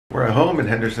We're at home in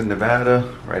Henderson, Nevada,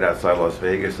 right outside Las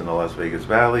Vegas in the Las Vegas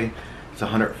Valley. It's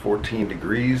 114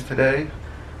 degrees today.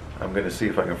 I'm gonna see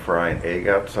if I can fry an egg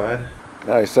outside.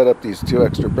 Now I set up these 2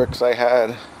 extra bricks I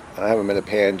had, and I have them in a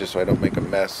pan just so I don't make a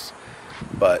mess.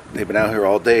 But they've been out here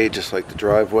all day, just like the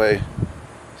driveway.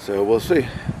 So we'll see.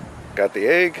 Got the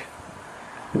egg.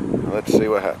 Let's see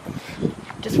what happens.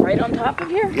 Just right on top of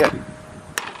here? Yeah.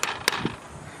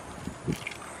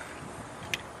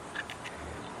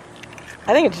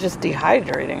 I think it's just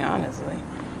dehydrating, honestly.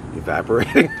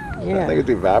 Evaporating? Yeah. I think it's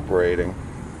evaporating.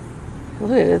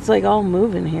 Look, it's like all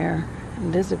moving here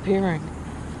and disappearing.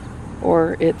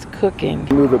 Or it's cooking.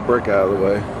 Move the brick out of the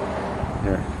way.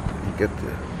 Here,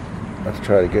 let's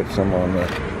try to get some on the...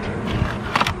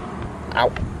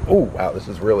 Ow! Oh, wow, this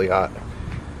is really hot.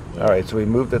 Alright, so we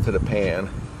moved it to the pan.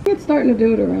 It's starting to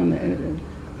do it around the edge.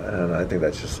 And I think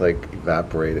that's just like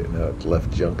evaporated. No, it's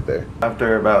left junk there.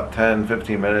 After about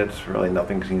 10-15 minutes, really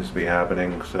nothing seems to be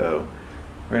happening, so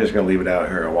we're just gonna leave it out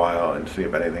here a while and see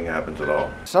if anything happens at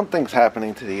all. Something's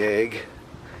happening to the egg.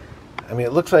 I mean,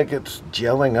 it looks like it's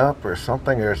gelling up or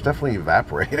something, or it's definitely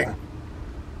evaporating.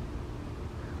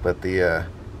 But the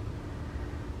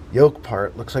yolk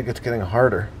part looks like it's getting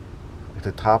harder. Like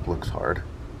the top looks hard.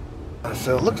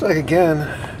 So it looks like, again,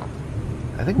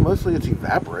 I think mostly it's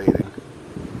evaporating.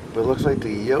 But it looks like the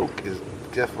yolk is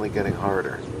definitely getting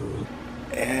harder.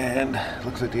 And it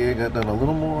looks like the egg got done a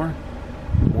little more.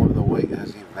 More of the white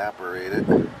has evaporated.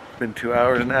 It's been 2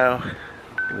 hours now.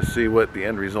 Gonna see what the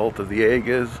end result of the egg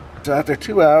is. So after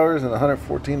 2 hours and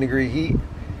 114-degree heat,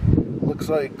 looks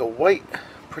like the white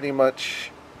pretty much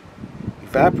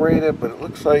evaporated, but it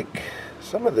looks like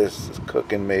some of this is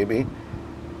cooking maybe.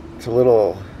 It's a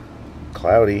little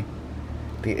cloudy.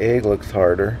 The egg looks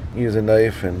harder. Use a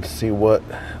knife and see what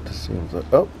this seems like.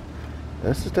 Oh,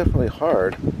 this is definitely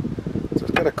hard. So it's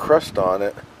got a crust on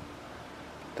it.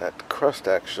 That crust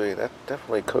actually, that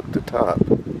definitely cooked the top.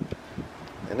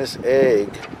 And this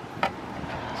egg,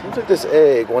 seems like this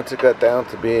egg, once it got down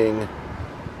to being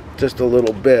just a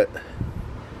little bit,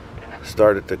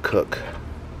 started to cook.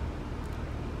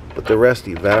 But the rest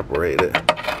evaporated.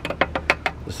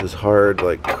 This is hard,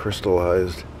 like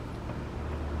crystallized.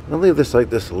 I'll leave this like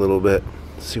this a little bit,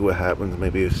 see what happens.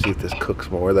 Maybe see if this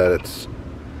cooks more, that it's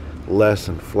less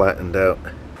and flattened out.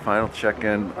 Final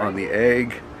check-in on the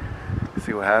egg,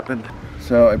 see what happened.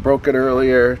 So I broke it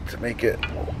earlier to make it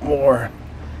more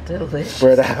delicious,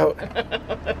 spread out.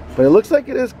 But it looks like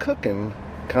it is cooking,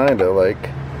 kind of like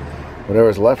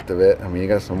whatever's left of it. I mean, you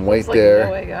got some white like there.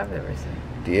 No egg I've ever seen.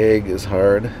 The egg is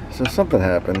hard, so something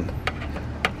happened.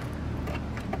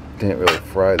 Didn't really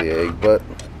fry the egg, but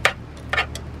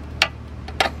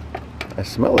I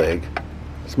smell egg.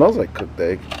 It smells like cooked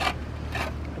egg. I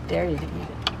dare you to eat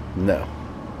it. No.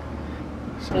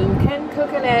 So you can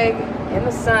cook an egg in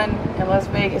the sun in Las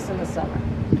Vegas in the summer.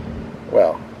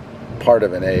 Well, part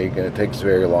of an egg, and it takes a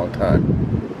very long time.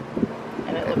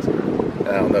 And it looks good.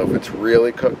 I don't know if it's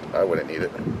really cooked. I wouldn't eat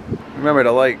it. Remember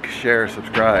to like, share,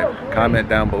 subscribe, comment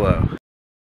down below.